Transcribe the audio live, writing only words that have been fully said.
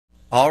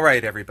All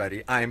right,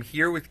 everybody. I'm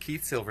here with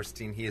Keith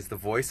Silverstein. He is the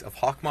voice of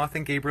Hawkmoth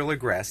and Gabriel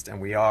Agreste, and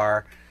we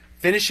are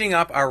finishing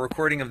up our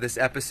recording of this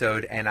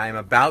episode, and I'm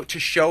about to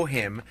show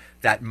him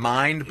that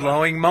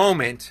mind-blowing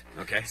moment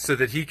so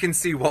that he can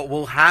see what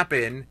will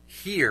happen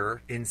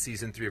here in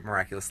Season 3 of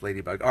Miraculous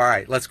Ladybug. All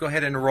right, let's go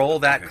ahead and roll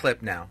that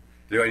clip now.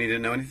 Do I need to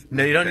know anything?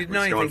 No, you don't need to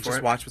know anything.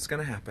 Just watch what's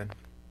going to happen.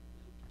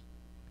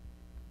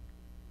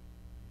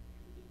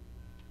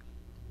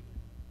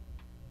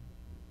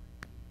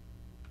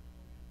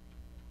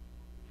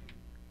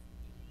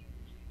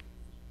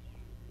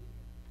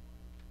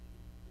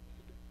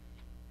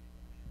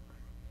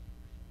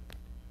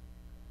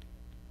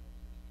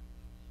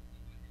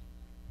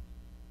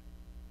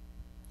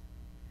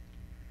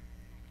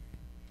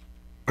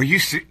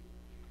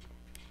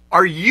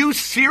 Are you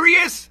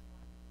serious?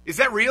 Is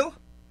that real?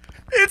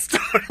 It's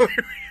totally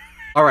real.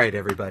 All right,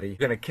 everybody. You're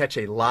going to catch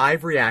a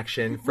live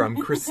reaction from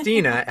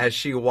Christina as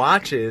she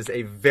watches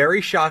a very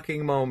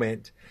shocking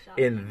moment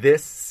in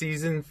this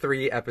Season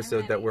 3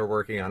 episode that we're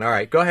working on. All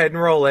right, go ahead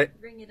and roll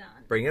it. Bring it on.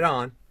 Bring it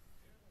on.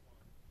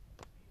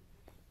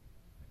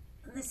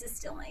 This is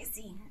still my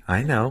scene.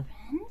 I know.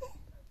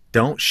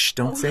 Don't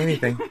say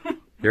anything.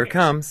 Here it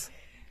comes.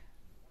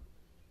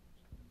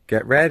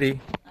 Get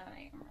ready. All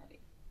right, I'm ready.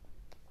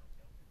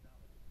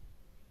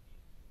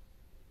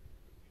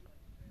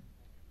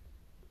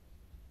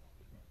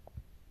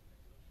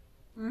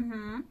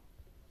 Mm-hmm.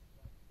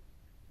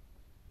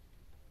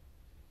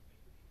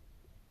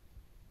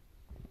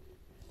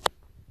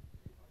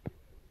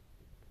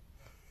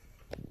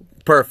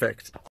 Perfect.